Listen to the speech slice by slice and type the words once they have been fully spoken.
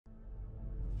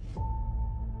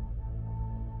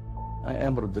I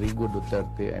am Rodrigo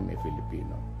Duterte. I'm a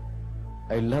Filipino.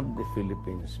 I love the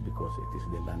Philippines because it is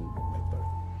the land of my birth.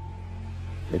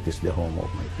 It is the home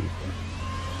of my people.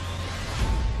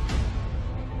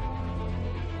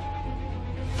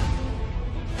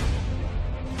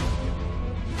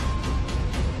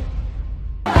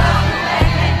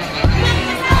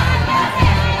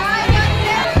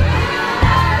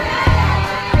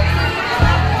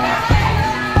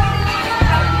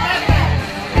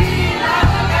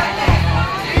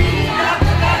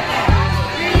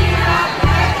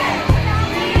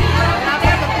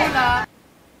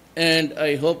 And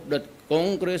I hope that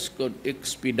Congress could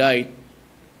expedite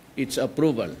its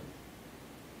approval.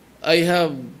 I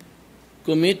have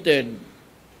committed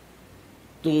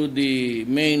to the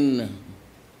main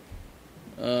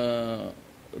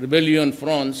rebellion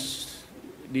fronts,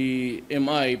 the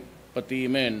MI, pati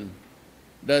men,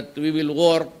 that we will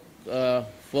work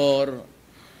for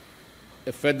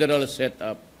a federal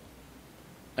setup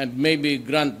and maybe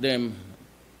grant them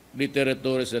the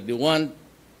territories that they want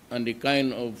and the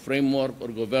kind of framework or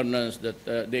governance that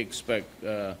they expect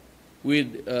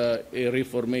with a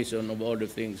reformation of all the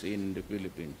things in the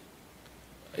Philippines.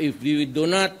 If we do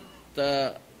not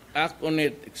act on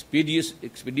it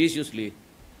expeditiously,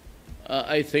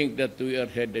 I think that we are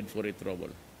headed for a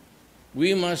trouble.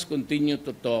 We must continue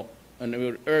to talk, and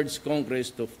we will urge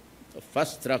Congress to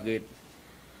fast-track it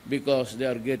because they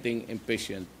are getting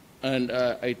impatient. And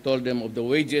I told them of the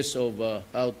wages of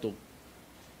how to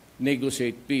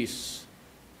negotiate peace.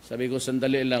 Sabi ko,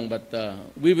 sandali lang, but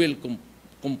we will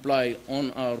comply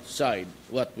on our side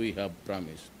what we have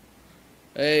promised.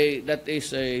 That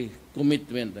is a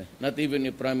commitment, not even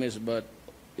a promise, but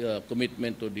a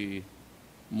commitment to the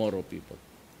Moro people.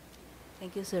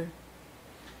 Thank you, sir.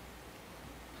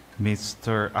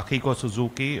 Mr. Akiko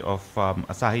Suzuki of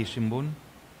Asahi Shimbun.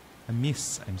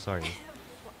 I'm sorry.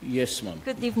 Yes, ma'am.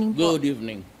 Good evening. Good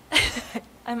evening.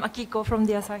 I'm Akiko from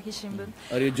the Asahi Shimbun.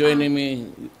 Are you joining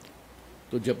me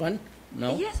to Japan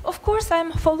now? Yes, of course.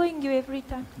 I'm following you every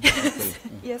time. Okay.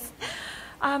 Yes.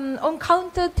 On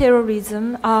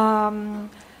counter-terrorism,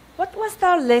 what was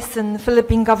the lesson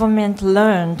Philippine government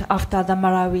learned after the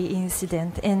Marawi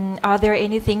incident? And are there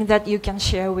anything that you can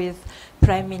share with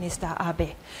Prime Minister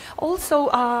Abe? Also,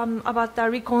 about the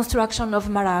reconstruction of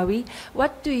Marawi,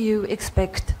 what do you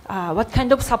expect? What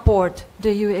kind of support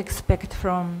do you expect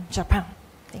from Japan?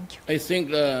 Thank you. I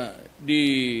think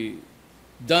the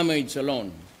damage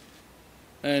alone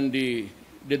and the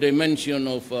dimension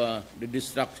of the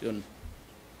destruction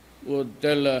would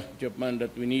tell Japan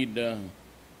that we need their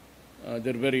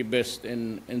very best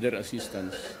in their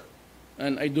assistance.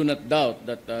 And I do not doubt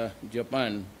that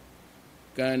Japan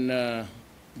can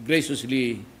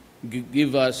graciously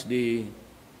give us the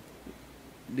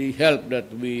help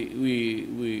that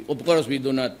we of course we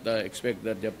do not expect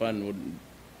that Japan would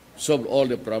solve all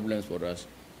the problems for us,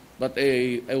 but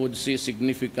I would see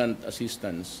significant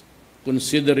assistance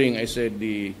considering, I said,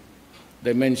 the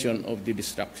dimension of the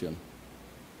destruction.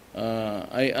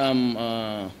 I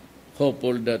am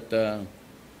hopeful that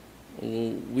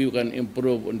we can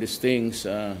improve on these things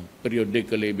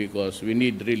periodically because we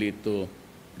need really to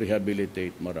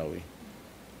rehabilitate Marawi.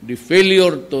 The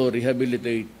failure to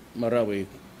rehabilitate Marawi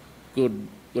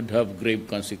could have grave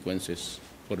consequences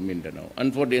for Mindanao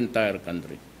and for the entire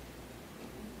country.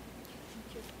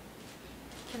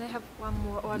 Can I have one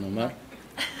more? No, ma?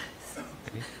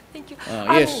 Thank you.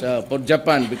 Yes, for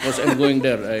Japan, because I'm going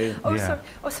there.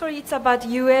 Sorry, it's about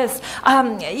U.S.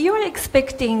 You're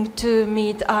expecting to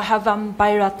have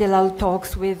bilateral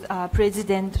talks with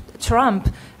President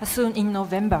Trump soon in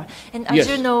November. And as Yes.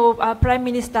 you know, Prime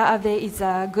Minister Abe is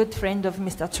a good friend of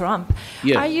Mr. Trump.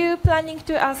 Yes. Are you planning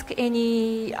to ask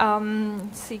any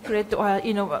secret or,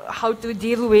 how to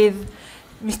deal with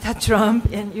Mr. Trump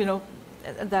and,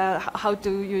 how to,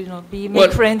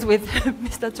 make friends with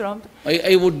Mr. Trump?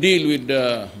 I would deal with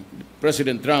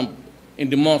President Trump in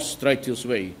the most righteous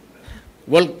way.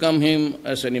 Welcome him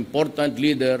as an important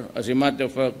leader. As a matter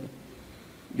of fact,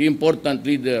 the important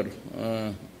leader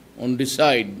on this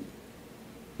side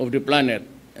of the planet.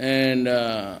 And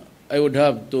I would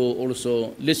have to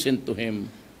also listen to him,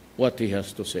 what he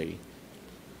has to say.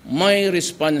 My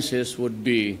responses would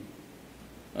be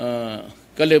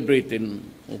calibrating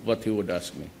of what he would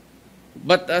ask me.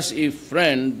 But as a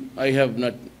friend, I have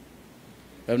not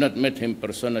met him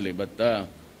personally, but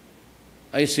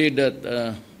I see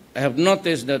that I have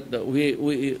noticed that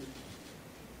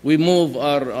we move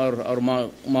our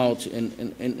mouths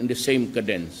in the same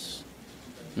cadence.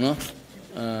 No?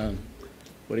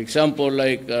 For example,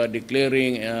 like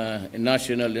declaring a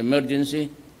national emergency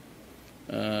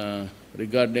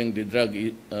regarding the drug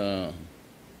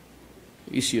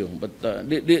issue. But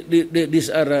these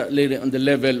are on the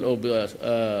level of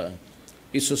a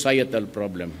societal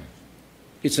problem.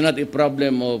 It's not a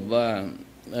problem of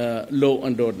law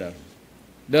and order.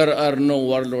 There are no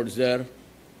warlords there.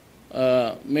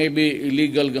 Maybe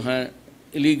illegal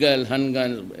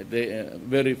handguns,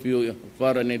 very few,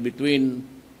 far and in between.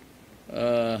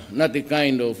 Not the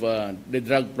kind of the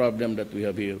drug problem that we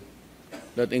have here,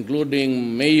 that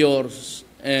including mayors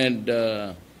and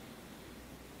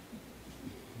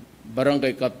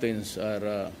barangay captains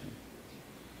are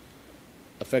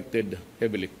affected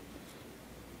heavily.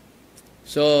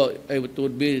 So it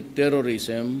would be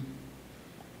terrorism,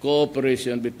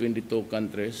 cooperation between the two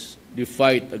countries, the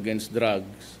fight against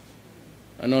drugs,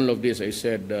 and all of this, I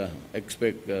said,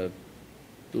 expect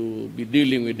to be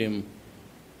dealing with him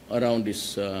around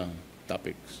these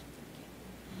topics.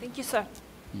 Thank you, sir.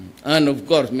 And of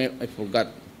course, I forgot,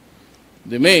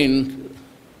 the main,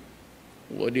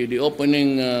 the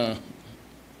opening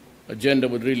agenda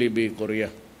would really be Korea.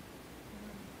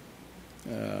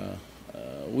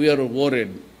 We are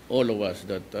worried, all of us,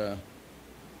 that,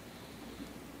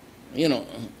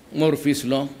 Murphy's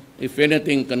Law, if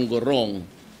anything can go wrong,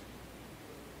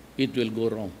 it will go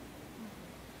wrong.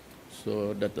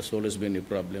 So that has always been a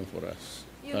problem for us.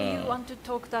 You want to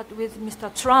talk that with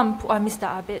Mr. Trump or Mr.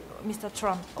 Abe, Mr.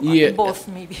 Trump, or Yeah, both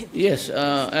maybe? Yes,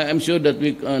 I'm sure that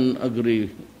we can agree,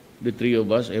 the three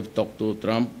of us. I have talked to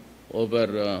Trump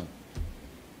over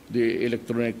the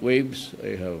electronic waves.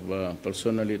 I have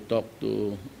personally talked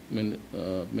to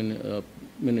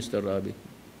Minister Abe.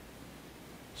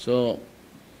 So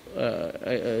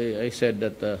I said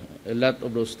that a lot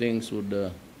of those things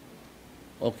would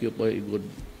occupy a good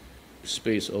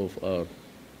space of our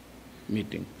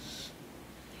meetings.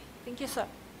 Thank you, sir.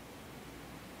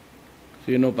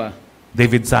 Sino pa?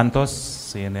 David Santos,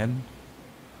 CNN.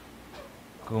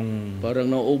 Kung Parang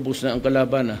naubos na ang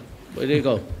kalaban, ah. Pwede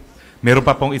ikaw? meron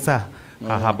pa pong isa,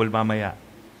 hahabol mamaya.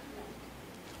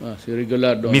 Si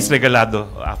Regalado. Miss Regalado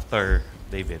after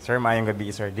David. Sir, mayong gabi,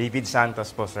 sir. David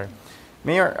Santos po, sir.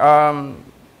 Mayor,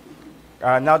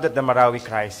 now that the Marawi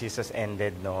crisis has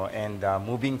ended, no, and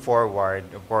moving forward,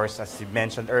 of course, as you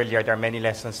mentioned earlier, there are many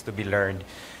lessons to be learned.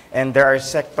 And there are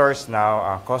sectors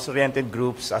now, cost-oriented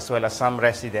groups, as well as some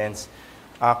residents,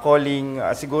 calling,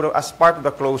 siguro, as part of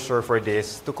the closure for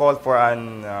this, to call for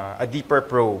a deeper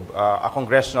probe, a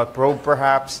congressional probe,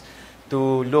 perhaps,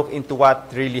 to look into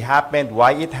what really happened,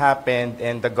 why it happened,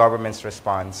 and the government's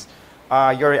response.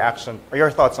 Your reaction, or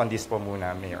your thoughts on this po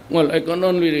muna, Mayor? Well, I can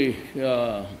only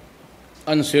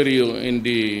answer you in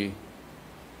the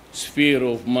sphere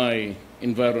of my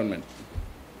environment.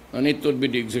 And it would be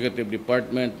the executive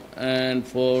department and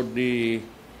for the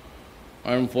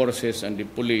armed forces and the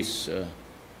police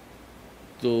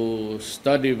to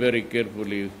study very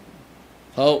carefully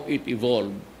how it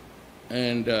evolved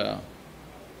and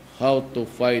how to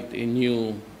fight a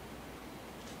new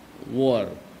war.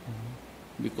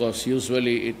 Because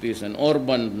usually it is an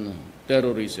urban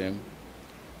terrorism,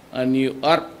 and you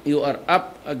are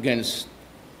up against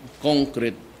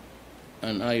concrete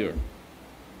and iron.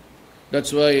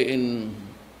 That's why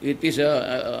it is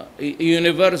a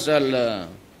universal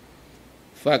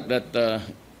fact that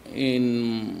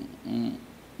in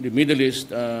the Middle East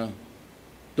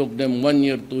took them 1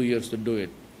 year, 2 years to do it.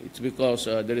 It's because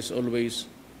there is always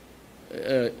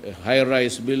a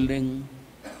high-rise building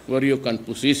where you can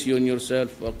position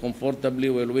yourself comfortably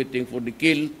while waiting for the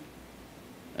kill.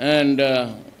 And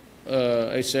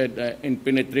I said in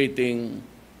penetrating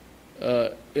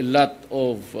a lot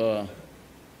of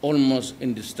almost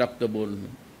indestructible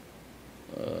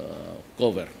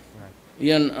cover.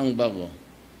 Yan ang bago.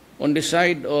 On the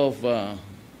side of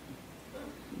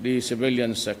the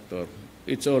civilian sector,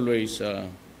 it's always,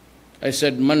 I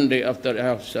said Monday after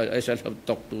I shall have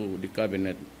talked to the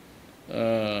cabinet,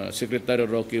 Secretary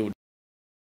Rocky would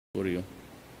for you.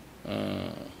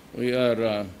 We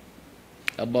are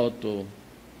about to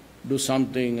do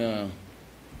something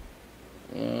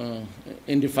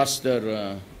in the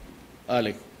faster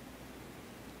alley.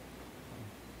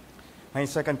 My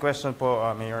second question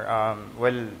po, Mayor.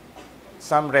 Well,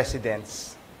 some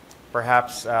residents,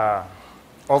 perhaps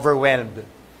overwhelmed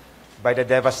by the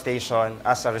devastation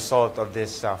as a result of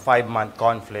this 5-month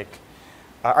conflict,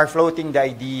 are floating the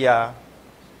idea,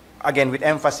 again with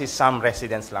emphasis some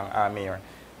residents lang, Mayor,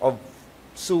 of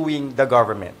suing the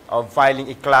government, of filing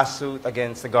a class suit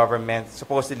against the government,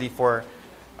 supposedly for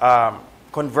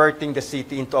converting the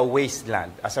city into a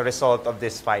wasteland as a result of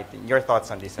this fighting. Your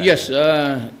thoughts on this? Yes,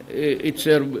 it's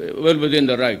well within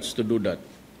the rights to do that.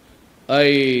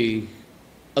 I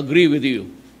agree with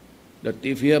you that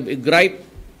if you have a gripe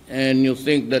and you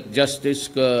think that justice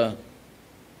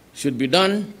should be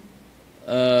done.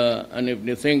 And if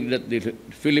they think that the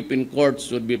Philippine courts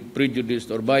should be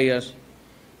prejudiced or biased,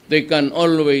 they can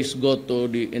always go to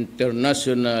the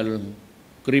International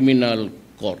Criminal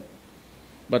Court.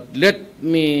 But let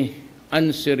me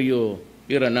answer you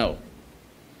here and now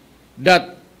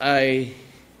that I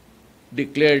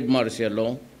declared martial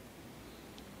law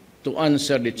to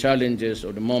answer the challenges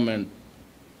of the moment,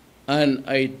 and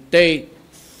I take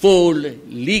full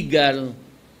legal,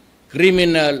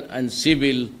 criminal, and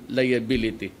civil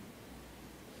liability.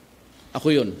 Ako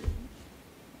yun.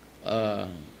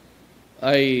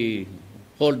 I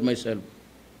hold myself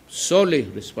solely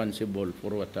responsible for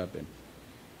what happened,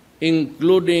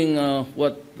 including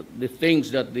what the things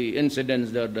that the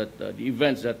incidents that the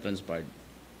events that transpired.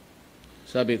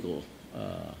 Sabi ko,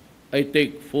 I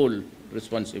take full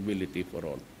responsibility for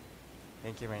all.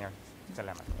 Thank you, Mayor.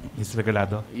 Salamat. Mr.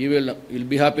 Regalado. You'll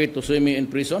be happy to see me in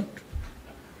prison?